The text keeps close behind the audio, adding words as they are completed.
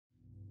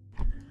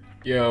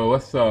Yo,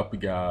 what's up,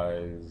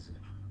 guys?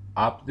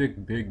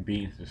 Optic Big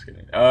Beans, just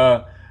kidding.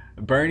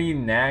 Bernie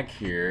Knack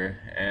here,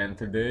 and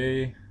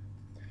today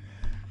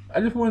I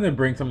just wanted to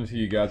bring something to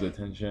you guys'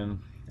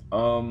 attention.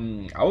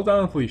 I was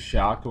honestly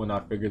shocked when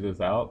I figured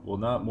this out. Well,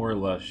 not more or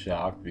less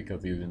shocked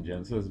because he was in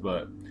Genesis,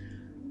 but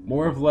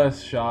more or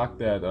less shocked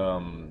that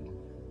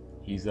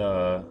he's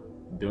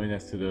doing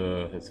this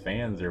to his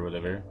fans or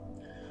whatever.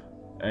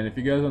 And if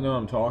you guys don't know what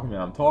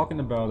I'm talking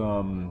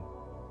about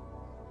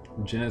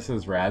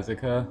Genesis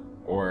Razikha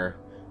or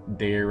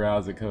Day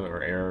Razikha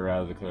or eRa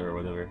Razikha or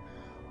whatever.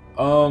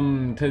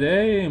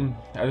 Today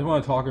I just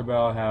want to talk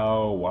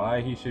about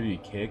why he should be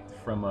kicked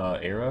from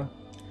eRa,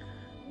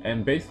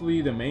 and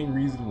basically the main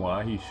reason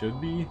why he should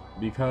be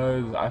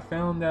because I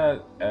found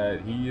that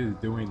he is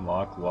doing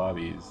locked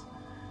lobbies,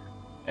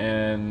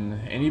 and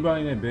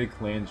anybody in a big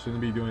clan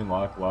shouldn't be doing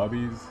locked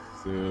lobbies.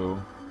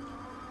 So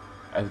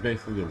that's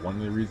basically one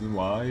of the reasons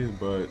why.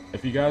 But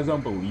if you guys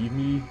don't believe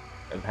me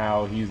of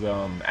how he's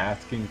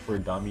asking for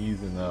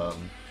dummies and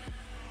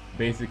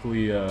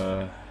basically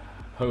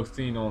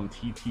posting on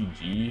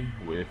TTG.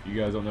 If you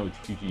guys don't know what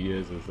TTG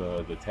is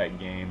the tech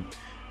game.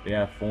 They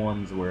have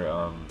forums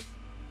where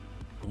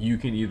you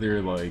can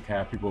either like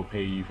have people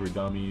pay you for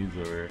dummies,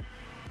 or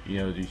you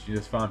should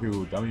just find people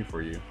who dummy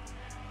for you.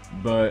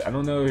 But I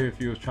don't know if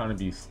he was trying to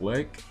be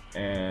slick,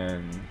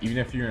 and even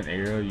if you're in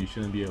eRa, you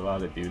shouldn't be allowed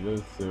to do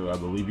this. So I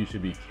believe you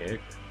should be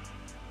kicked.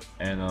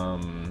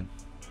 And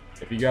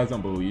if you guys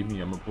don't believe me,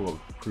 I'm gonna pull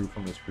up proof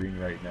on the screen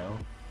right now.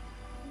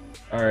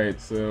 Alright,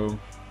 so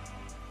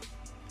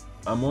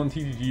I'm on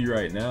TGG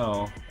right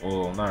now.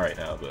 Well, not right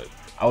now, but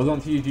I was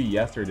on TGG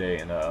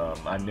yesterday, and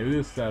I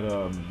noticed that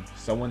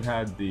someone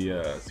had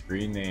the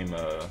screen name.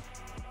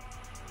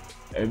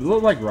 It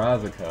looked like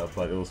Razikha,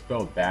 but it was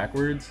spelled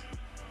backwards.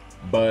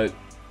 But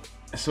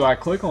so I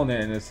click on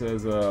it, and it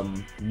says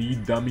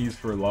need dummies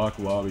for lock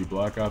lobby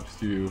Black Ops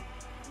 2,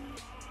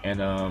 and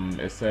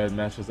it said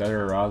message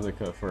eRa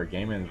Razikha for a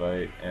game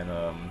invite, and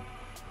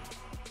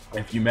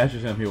if you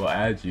message him, he will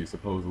add you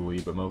supposedly,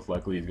 but most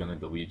likely he's gonna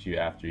delete you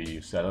after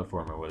you set up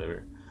for him or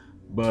whatever.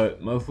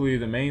 But mostly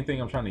the main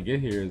thing I'm trying to get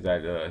here is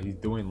that he's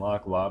doing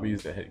lock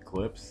lobbies that hit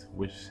clips,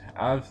 which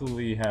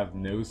absolutely have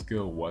no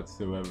skill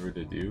whatsoever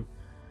to do.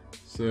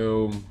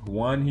 So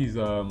one, he's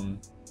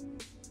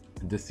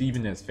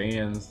deceiving his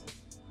fans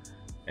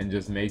and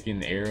just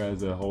making eRa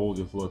as a whole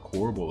just look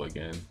horrible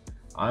again.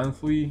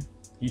 Honestly,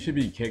 he should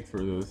be kicked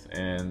for this,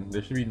 and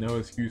there should be no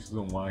excuses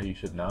on why he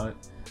should not.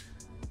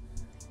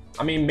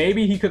 I mean,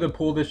 maybe he could have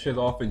pulled this shit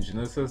off in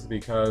Genesis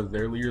because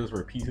their leaders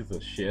were pieces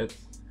of shit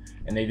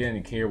and they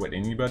didn't care what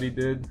anybody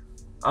did.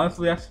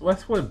 Honestly,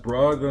 that's what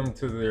brought them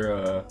to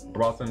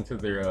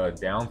their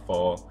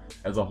downfall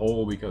as a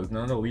whole, because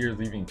none of the leaders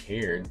even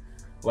cared.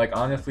 Like,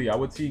 honestly, I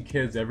would see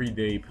kids every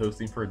day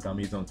posting for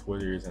dummies on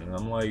Twitters, and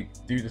I'm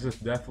like, dude, this is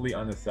definitely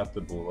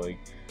unacceptable. Like,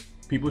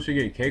 people should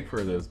get kicked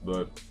for this,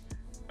 but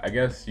I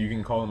guess you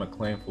can call them a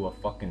clan full of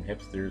fucking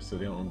hipsters, so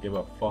they don't give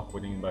a fuck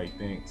what anybody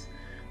thinks.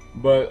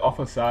 But off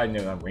a side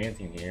note, I'm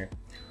ranting here.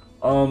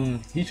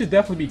 He should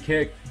definitely be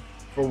kicked.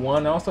 For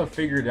one, I also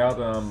figured out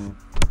I'm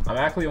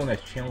actually on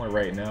his channel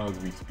right now as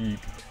we speak,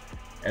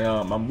 and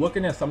I'm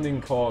looking at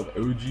something called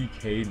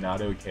OGK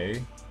Not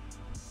Okay.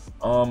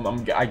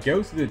 I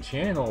go to the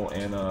channel,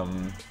 and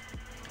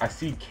I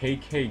see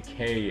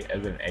KKK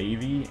as an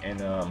AV,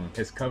 and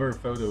his cover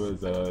photo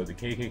is the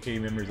KKK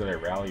members at a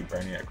rally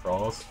burning a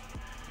cross.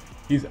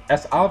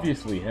 That's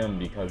obviously him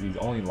because he's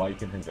only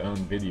liking his own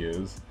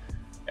videos.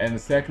 And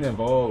second of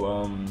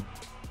all,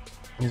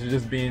 he's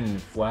just being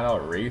flat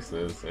out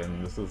racist,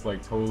 and this is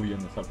like totally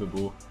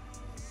unacceptable.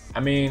 I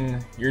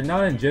mean, you're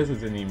not in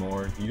Jizzes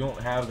anymore. You don't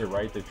have the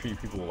right to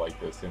treat people like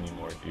this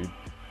anymore, dude.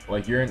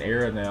 Like, you're in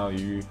eRa now.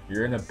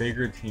 You're in a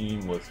bigger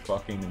team with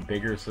fucking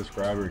bigger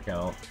subscriber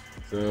count.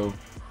 So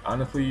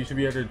honestly, you should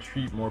be able to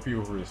treat more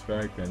people with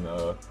respect,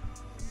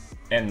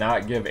 and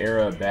not give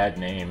eRa a bad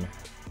name,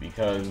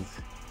 because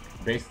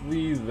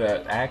basically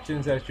the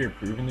actions that you're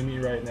proving to me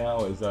right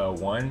now is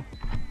one,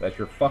 that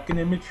you're fucking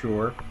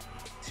immature,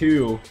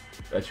 two,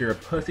 that you're a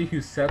pussy who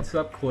sets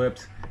up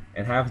clips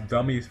and has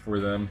dummies for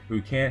them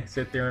who can't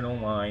sit there and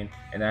online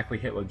and actually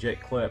hit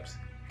legit clips,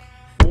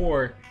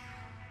 four,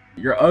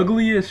 you're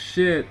ugly as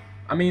shit.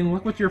 I mean,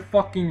 look what you're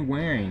fucking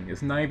wearing.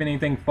 It's not even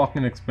anything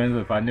fucking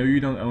expensive. I know you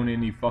don't own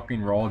any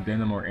fucking raw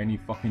denim or any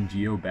fucking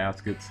Geo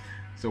baskets,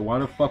 so why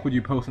the fuck would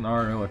you post an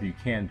RL if you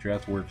can't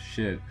dress worth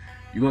shit?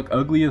 You look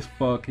ugly as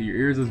fuck, your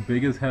ears as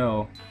big as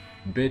hell.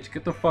 Bitch,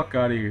 get the fuck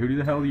out of here. Who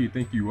the hell do you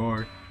think you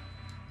are?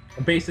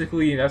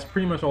 Basically, that's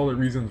pretty much all the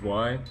reasons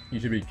why he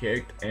should be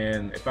kicked,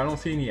 and if I don't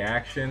see any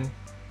action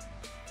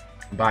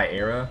by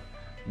eRa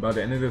by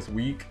the end of this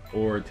week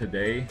or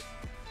today,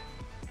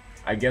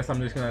 I guess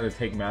I'm just gonna have to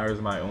take matters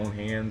in my own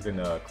hands and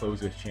close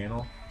this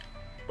channel.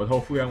 But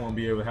hopefully I won't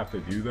be able to have to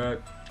do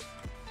that,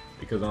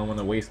 because I don't want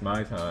to waste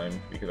my time,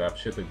 because I have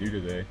shit to do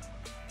today.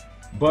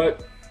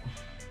 But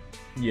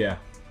yeah,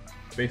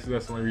 basically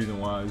that's the only reason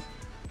why.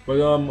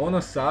 But on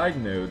a side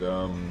note,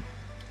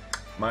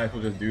 might as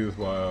well just do this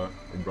while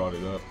I brought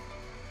it up.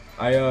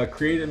 I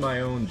created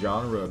my own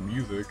genre of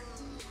music,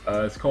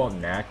 It's called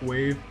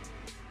nacwave.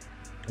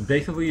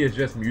 Basically, it's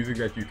just music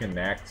that you can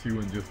knack to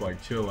and just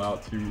like chill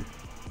out to.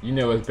 You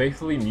know, it's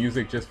basically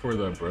music just for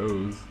the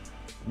bros.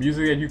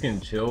 Music that you can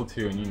chill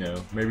to and, you know,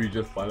 maybe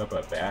just light up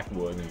a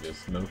backwood and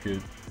just smoke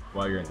it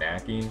while you're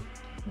knacking.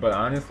 But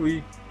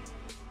honestly,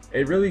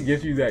 it really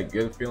gives you that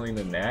good feeling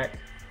to knack.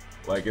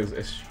 Like,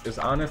 it's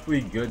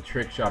honestly good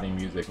trick shotting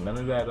music. None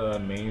of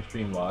that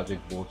mainstream Logic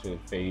bullshit,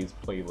 phase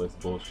playlist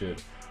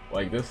bullshit.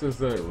 Like, this is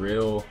the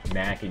real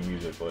knacking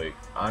music. Like,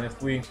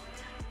 honestly,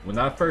 when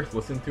I first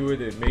listened to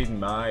it, it made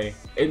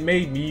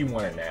me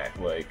want to knack.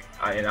 Like,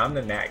 and I'm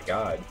the knack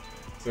god.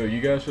 So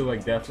you guys should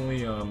like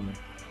definitely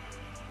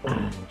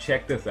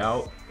check this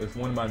out. It's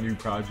one of my new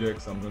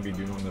projects I'm gonna be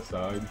doing on the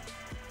side.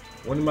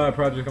 One of my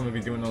projects I'm gonna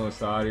be doing on the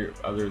side,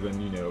 other than,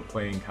 you know,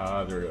 playing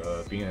COD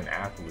or being an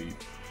athlete.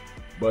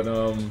 But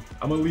I'm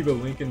gonna leave a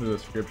link in the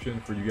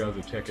description for you guys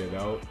to check it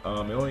out.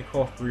 It only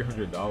costs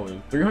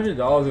 $300.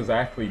 $300 is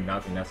actually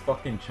nothing. That's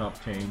fucking chump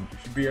change. You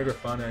should be able to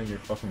find that in your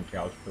fucking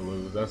couch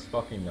pillows. That's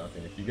fucking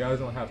nothing. If you guys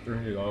don't have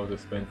 $300 to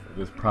spend for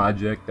this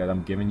project that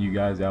I'm giving you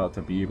guys out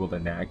to be able to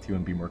knack to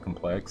and be more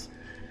complex,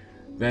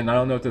 then I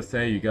don't know what to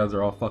say. You guys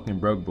are all fucking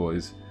broke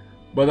boys.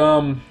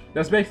 But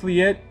that's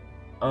basically it.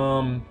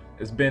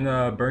 It's been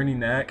Bernie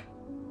Knack,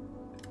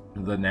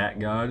 the Knack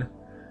God,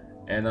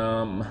 and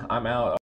I'm out.